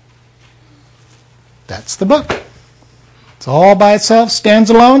conclusion. That's the book. It's all by itself,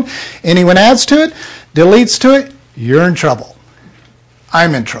 stands alone. Anyone adds to it, deletes to it, you're in trouble.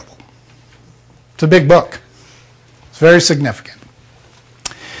 I'm in trouble. It's a big book. It's very significant.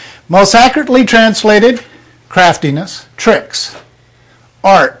 Most accurately translated, craftiness, tricks,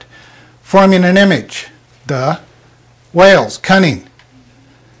 art, forming an image, whales, cunning.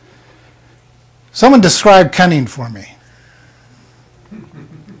 Someone describe cunning for me.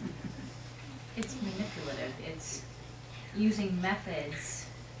 It's manipulative. It's using methods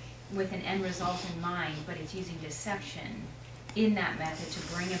with an end result in mind, but it's using deception in that method to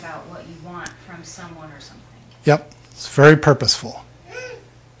bring about what you want from someone or something. Yep, it's very purposeful.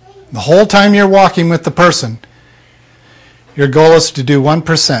 The whole time you're walking with the person, your goal is to do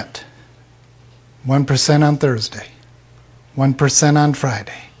 1%. 1% on Thursday. 1% on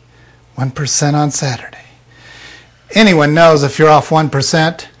Friday. 1% on Saturday. Anyone knows if you're off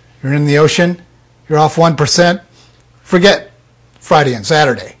 1%, you're in the ocean, you're off 1%, forget Friday and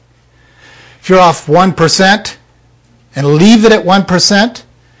Saturday. If you're off 1% and leave it at 1%,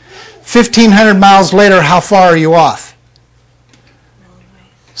 1,500 miles later, how far are you off?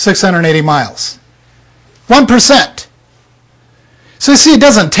 680 miles. 1%. So you see, it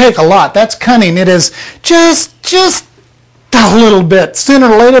doesn't take a lot. That's cunning. It is just a little bit. Sooner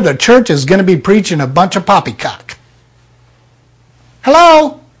or later, the church is going to be preaching a bunch of poppycock.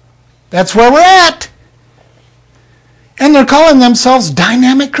 Hello? That's where we're at. And they're calling themselves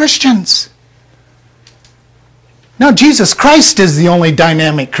dynamic Christians. No, Jesus Christ is the only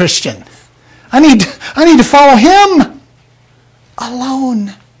dynamic Christian. I need to follow him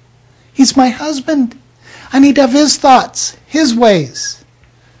alone. He's my husband. I need to have his thoughts, his ways.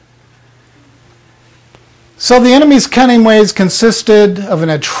 So the enemy's cunning ways consisted of an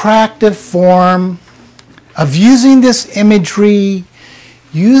attractive form of using this imagery,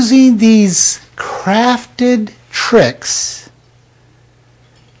 using these crafted tricks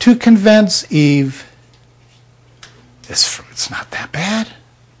to convince Eve this fruit's not that bad.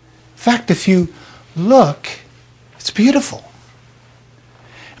 In fact, if you look, it's beautiful.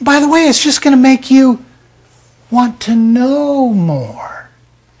 And by the way, it's just going to make you want to know more.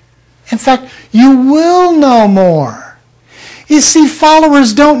 In fact, you will know more. You see,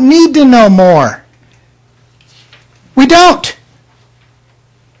 followers don't need to know more. We don't.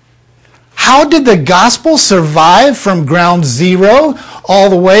 How did the gospel survive from ground zero all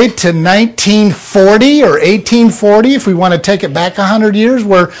the way to 1940 or 1840, if we want to take it back 100 years,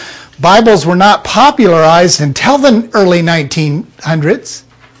 where Bibles were not popularized until the early 1900s?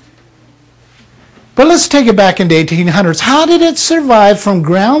 But let's take it back into 1800s. How did it survive from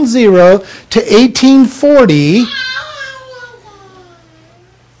ground zero to 1840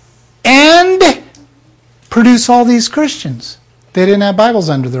 and produce all these Christians? They didn't have Bibles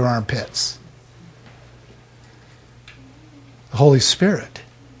under their armpits. The Holy Spirit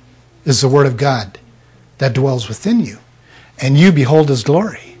is the Word of God that dwells within you, and you behold His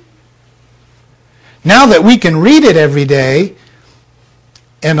glory. Now that we can read it every day,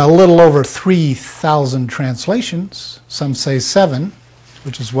 in a little over 3,000 translations. Some say 7,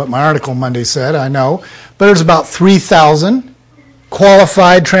 which is what my article Monday said, I know. But there's about 3,000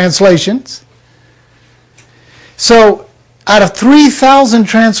 qualified translations. So out of 3,000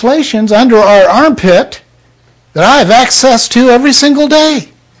 translations under our armpit that I have access to every single day.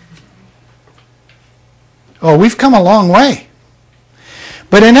 Oh, we've come a long way.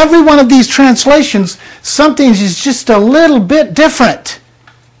 But in every one of these translations, something is just a little bit different.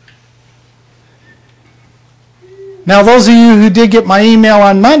 Now, those of you who did get my email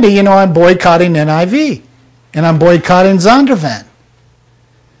on Monday, you know I'm boycotting NIV. And I'm boycotting Zondervan.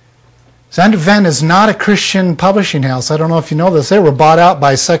 Zondervan is not a Christian publishing house. I don't know if you know this. They were bought out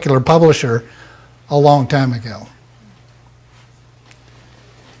by a secular publisher a long time ago.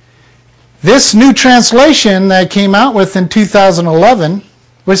 This new translation that I came out with in 2011,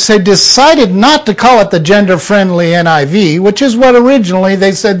 which they decided not to call it the gender-friendly NIV, which is what originally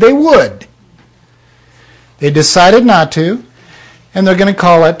they said they would. They decided not to, and they're going to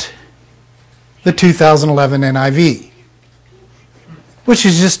call it the 2011 NIV, which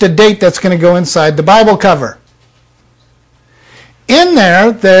is just a date that's going to go inside the Bible cover. In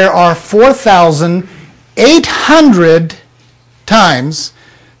there are 4,800 times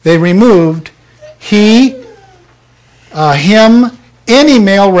they removed he, him, any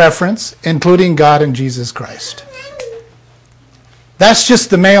male reference, including God and Jesus Christ. That's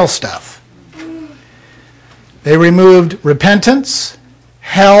just the male stuff. They removed repentance,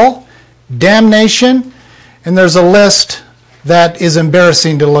 hell, damnation, and there's a list that is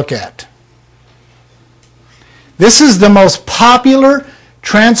embarrassing to look at. This is the most popular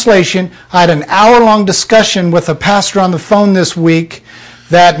translation. I had an hour-long discussion with a pastor on the phone this week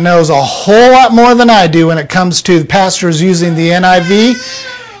that knows a whole lot more than I do when it comes to pastors using the NIV.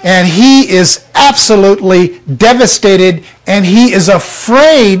 And he is absolutely devastated, and he is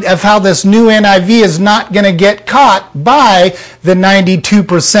afraid of how this new NIV is not going to get caught by the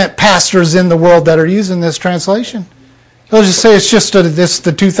 92% pastors in the world that are using this translation. They'll just say it's just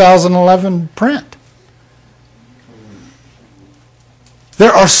the 2011 print.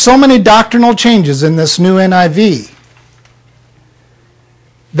 There are so many doctrinal changes in this new NIV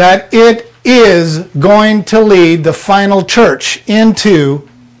that it is going to lead the final church into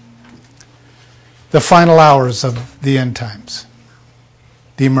the final hours of the end times,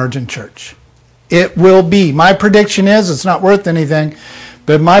 the emergent church. It will be. My prediction is, it's not worth anything,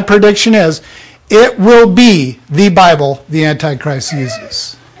 but my prediction is, it will be the Bible the Antichrist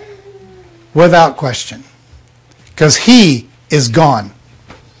uses. Without question. Because he is gone.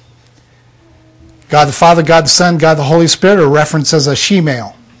 God the Father, God the Son, God the Holy Spirit are referenced as a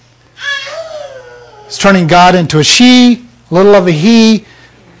she-male. It's turning God into a she, little of a he.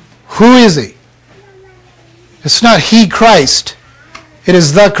 Who is he? It's not he Christ. It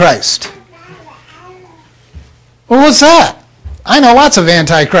is the Christ. Well, what's that? I know lots of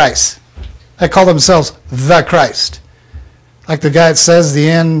antichrists that call themselves the Christ. Like the guy that says the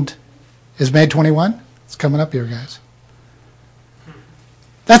end is May 21. It's coming up here, guys.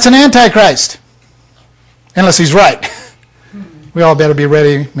 That's an antichrist. Unless he's right. We all better be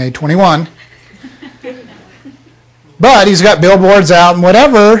ready May 21. But he's got billboards out and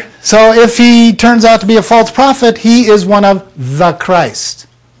whatever. So if he turns out to be a false prophet, he is one of the Christ.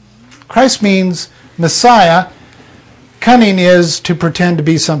 Christ means Messiah. Cunning is to pretend to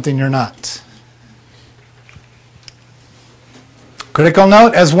be something you're not. Critical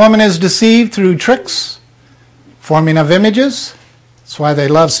note, as woman is deceived through tricks, forming of images. That's why they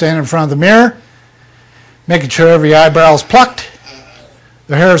love standing in front of the mirror, making sure every eyebrow is plucked,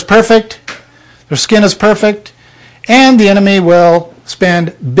 their hair is perfect, their skin is perfect, and the enemy will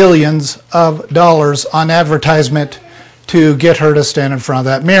spend billions of dollars on advertisement to get her to stand in front of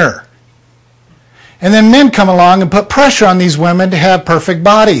that mirror. And then men come along and put pressure on these women to have perfect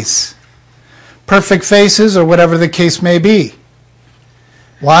bodies, perfect faces, or whatever the case may be.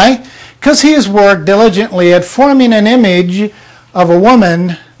 Why? Because he has worked diligently at forming an image of a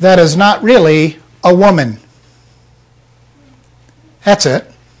woman that is not really a woman. That's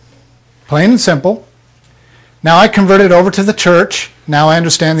it. Plain and simple. Now I converted over to the church. Now I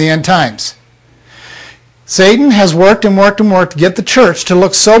understand the end times. Satan has worked and worked and worked to get the church to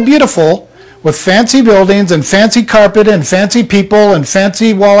look so beautiful with fancy buildings and fancy carpet and fancy people and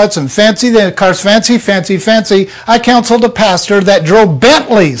fancy wallets and fancy cars, fancy. I counseled a pastor that drove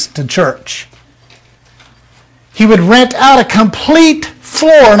Bentleys to church. He would rent out a complete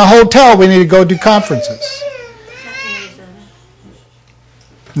floor in a hotel when he would go do conferences.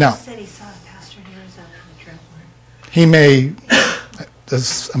 No. He may,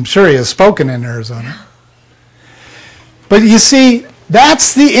 I'm sure he has spoken in Arizona. But you see,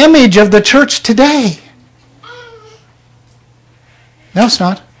 That's the image of the church today. No, it's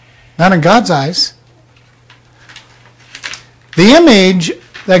not. Not in God's eyes. The image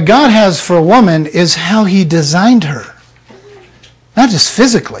that God has for a woman is how He designed her. Not just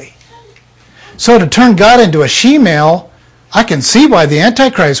physically. So to turn God into a she-male, I can see why the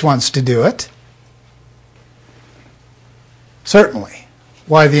Antichrist wants to do it. Certainly,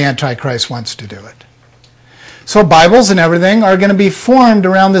 why the Antichrist wants to do it. So Bibles and everything are going to be formed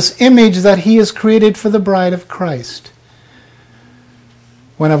around this image that He has created for the bride of Christ.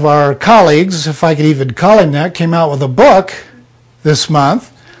 One of our colleagues, if I could even call him that, came out with a book this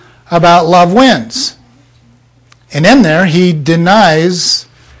month about love wins. And in there, he denies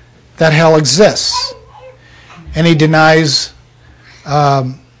that hell exists. And he denies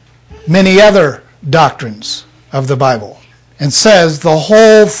many other doctrines of the Bible. And says the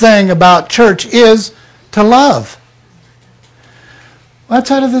whole thing about church is to love. Well,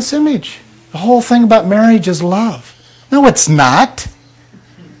 that's out of this image. The whole thing about marriage is love. No, it's not.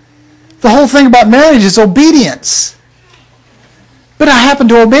 The whole thing about marriage is obedience. But I happen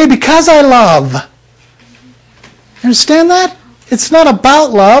to obey because I love. You understand that? It's not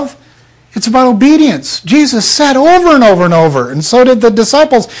about love. It's about obedience. Jesus said over and over and over, and so did the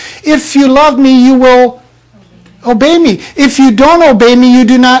disciples, if you love me, you will obey me. If you don't obey me, you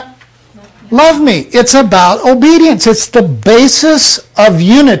do not love me. It's about obedience. It's the basis of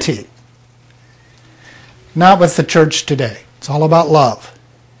unity. Not with the church today. It's all about love.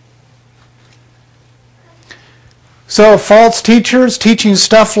 So false teachers teaching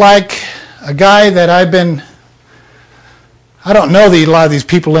stuff like a guy that I don't know a lot of these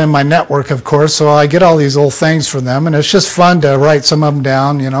people in my network, of course, so I get all these old things from them, and it's just fun to write some of them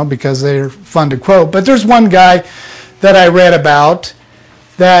down, because they're fun to quote. But there's one guy that I read about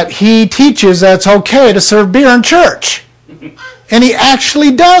that he teaches that it's okay to serve beer in church. And he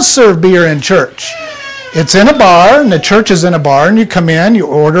actually does serve beer in church. It's in a bar, and the church is in a bar, and you come in, you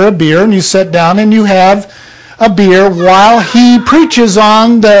order a beer, and you sit down, and you have a beer while he preaches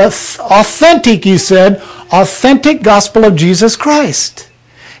on the authentic, he said, authentic gospel of Jesus Christ.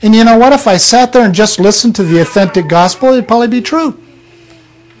 And you know what? If I sat there and just listened to the authentic gospel, it'd probably be true.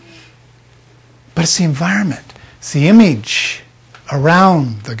 But it's the environment, it's the image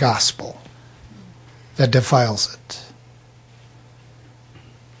around the gospel that defiles it.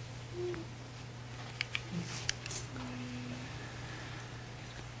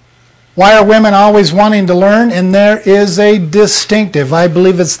 Why are women always wanting to learn? And there is a distinctive, I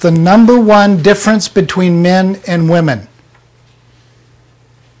believe it's the number one difference between men and women.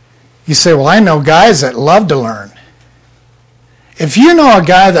 You say, well, I know guys that love to learn. If you know a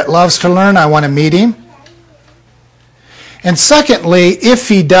guy that loves to learn, I want to meet him. And secondly, if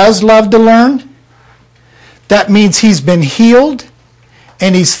he does love to learn, that means he's been healed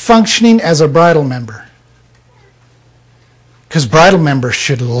and he's functioning as a bridal member. Because bridal members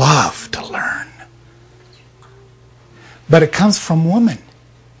should love to learn. But it comes from woman.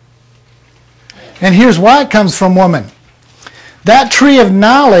 And here's why it comes from woman. That tree of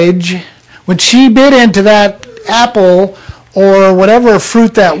knowledge, when she bit into that apple or whatever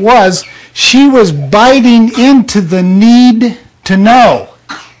fruit that was, she was biting into the need to know.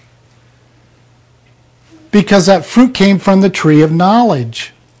 Because that fruit came from the tree of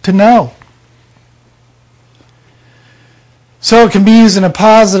knowledge, to know. So it can be used in a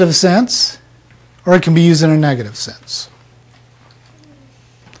positive sense, or it can be used in a negative sense.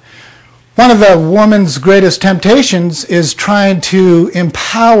 One of the woman's greatest temptations is trying to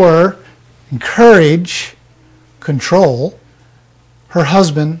empower, encourage, control her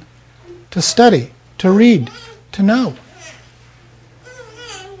husband to study, to read, to know.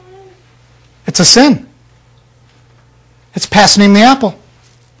 It's a sin. It's passing him the apple.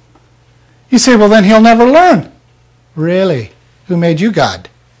 You say, well, then he'll never learn. Really? Who made you God?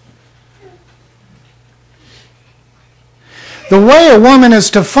 The way a woman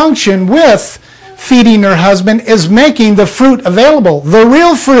is to function with feeding her husband is making the fruit available, the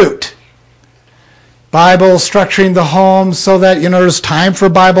real fruit. Bible, structuring the home so that, there's time for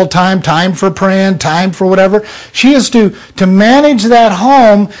Bible time for praying, time for whatever. She is to manage that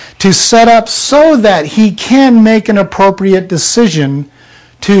home to set up so that he can make an appropriate decision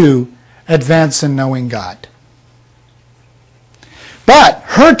to advance in knowing God. But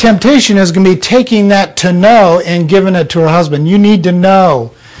her temptation is going to be taking that to know and giving it to her husband. You need to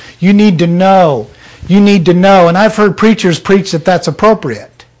know. You need to know. You need to know. And I've heard preachers preach that that's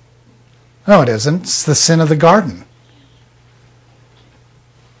appropriate. No, it isn't. It's the sin of the garden.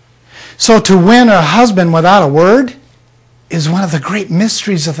 So to win a husband without a word is one of the great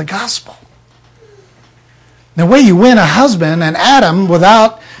mysteries of the gospel. The way you win a husband, an Adam,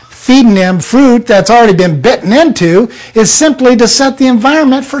 without feeding him fruit that's already been bitten into, is simply to set the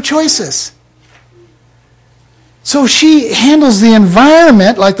environment for choices. So she handles the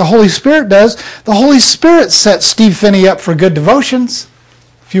environment like the Holy Spirit does. The Holy Spirit sets Steve Finney up for good devotions,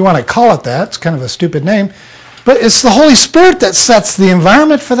 if you want to call it that. It's kind of a stupid name. But it's the Holy Spirit that sets the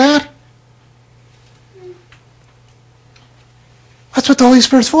environment for that. That's what the Holy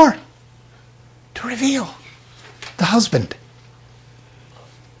Spirit's for. To reveal the husband.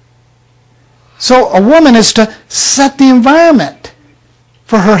 So a woman is to set the environment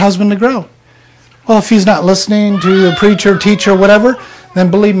for her husband to grow. Well, if he's not listening to the preacher, teacher, whatever,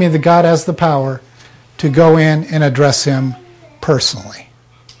 then believe me, that God has the power to go in and address him personally.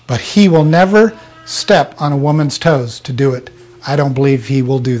 But he will never step on a woman's toes to do it. I don't believe he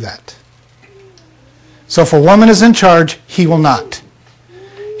will do that. So if a woman is in charge, he will not.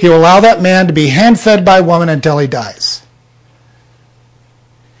 He will allow that man to be hand-fed by a woman until he dies.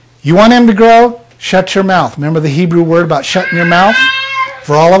 You want him to grow? Shut your mouth. Remember the Hebrew word about shutting your mouth?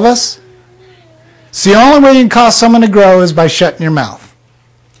 For all of us? It's the only way you can cause someone to grow is by shutting your mouth.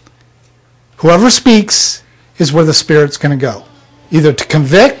 Whoever speaks is where the Spirit's going to go. Either to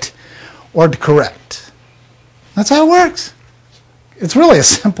convict or to correct. That's how it works. It's really a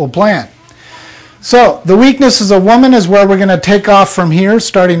simple plan. So, the weaknesses of woman is where we're going to take off from here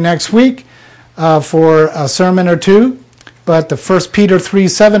starting next week for a sermon or two. But the 1 Peter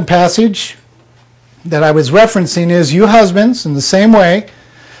 3:7 passage that I was referencing is, you husbands, in the same way,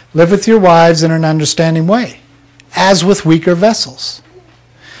 live with your wives in an understanding way, as with weaker vessels.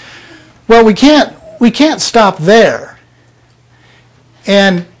 Well, we can't stop there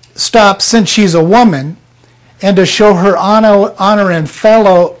and stop since she's a woman and to show her honor and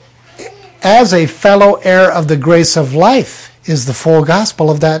fellow as a fellow heir of the grace of life is the full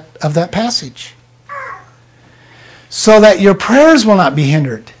gospel of that passage. So that your prayers will not be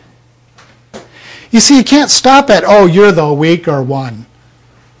hindered. You see, you can't stop at, oh, you're the weaker one.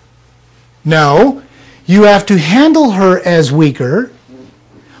 No, you have to handle her as weaker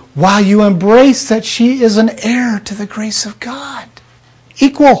while you embrace that she is an heir to the grace of God.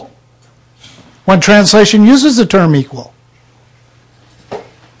 Equal. One translation uses the term equal.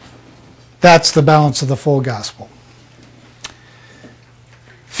 That's the balance of the full gospel.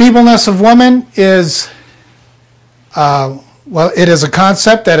 Feebleness of woman is, it is a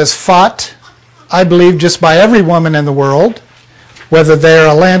concept that is fought, I believe, just by every woman in the world. Whether they're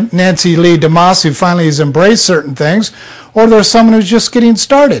a Nancy Lee DeMoss who finally has embraced certain things, or they're someone who's just getting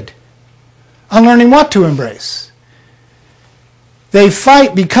started on learning what to embrace. They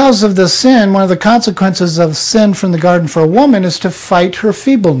fight because of the sin. One of the consequences of sin from the garden for a woman is to fight her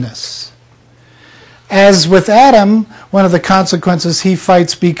feebleness. As with Adam, one of the consequences he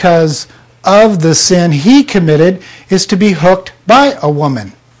fights because of the sin he committed is to be hooked by a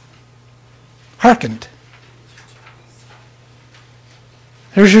woman. Hearkened.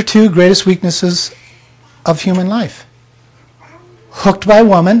 Here's your two greatest weaknesses of human life. Hooked by a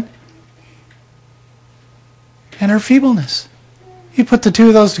woman and her feebleness. You put the two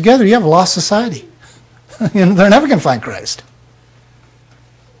of those together, you have a lost society. They're never going to find Christ.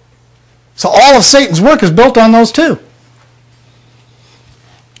 So all of Satan's work is built on those two.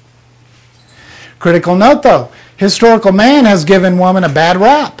 Critical note though, historical man has given woman a bad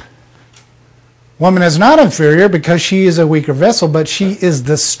rap. Woman is not inferior because she is a weaker vessel, but she is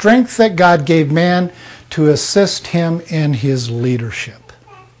the strength that God gave man to assist him in his leadership.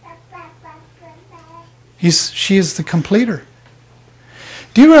 She is the completer.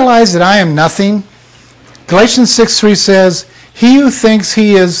 Do you realize that I am nothing? Galatians 6:3 says, he who thinks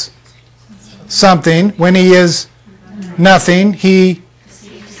he is something when he is nothing, he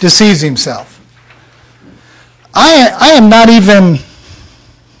deceives himself. I'm not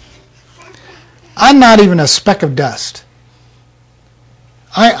even a speck of dust.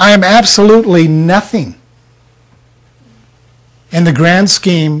 I am absolutely nothing in the grand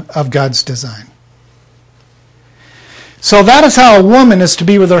scheme of God's design. So that is how a woman is to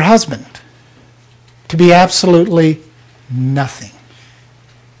be with her husband. To be absolutely nothing.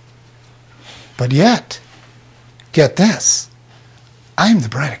 But yet, get this, I am the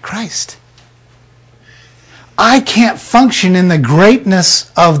bride of Christ. I can't function in the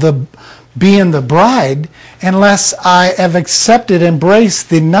greatness of being the bride unless I have accepted,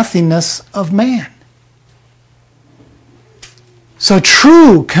 embraced the nothingness of man. So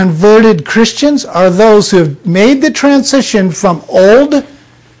true converted Christians are those who have made the transition from old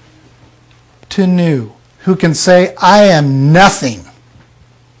to new, who can say, I am nothing.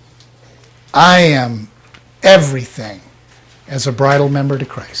 I am everything as a bridal member to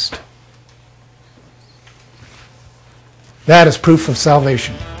Christ. That is proof of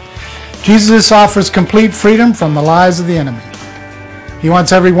salvation. Jesus offers complete freedom from the lies of the enemy. He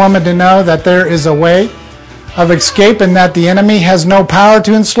wants every woman to know that there is a way of escape and that the enemy has no power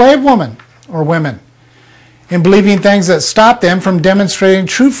to enslave women or women in believing things that stop them from demonstrating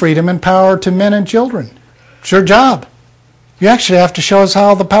true freedom and power to men and children. It's your job. You actually have to show us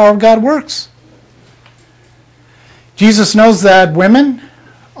how the power of God works. Jesus knows that women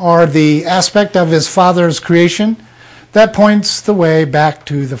are the aspect of his Father's creation that points the way back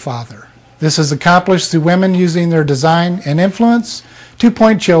to the Father. This is accomplished through women using their design and influence to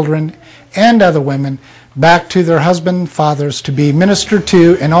point children and other women back to their husband fathers to be ministered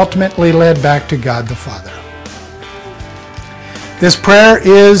to and ultimately led back to God the Father. This prayer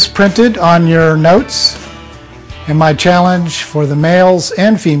is printed on your notes, and my challenge for the males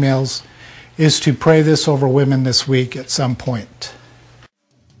and females is to pray this over women this week at some point.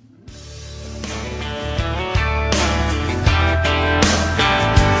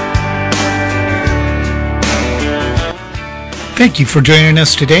 Thank you for joining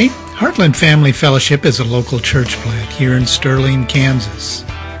us today. Heartland Family Fellowship is a local church plant here in Sterling, Kansas.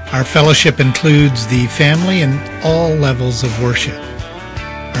 Our fellowship includes the family and all levels of worship.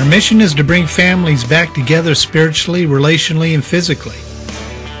 Our mission is to bring families back together spiritually, relationally, and physically.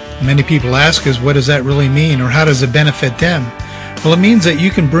 Many people ask us, what does that really mean, or how does it benefit them? Well, it means that you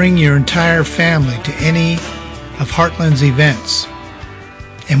can bring your entire family to any of Heartland's events,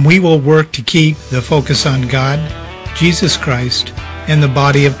 and we will work to keep the focus on God, Jesus Christ, and the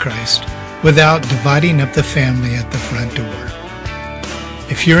body of Christ without dividing up the family at the front door.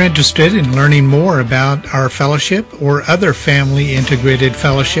 If you're interested in learning more about our fellowship or other family integrated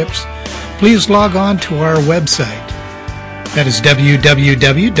fellowships, please log on to our website. That is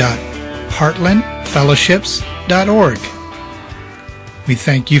www.heartlandfellowships.org. We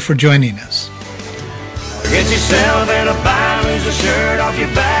thank you for joining us. Get yourself in a bind, lose a shirt off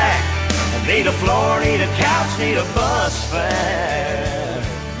your back. Need a floor, need a couch, need a bus fare.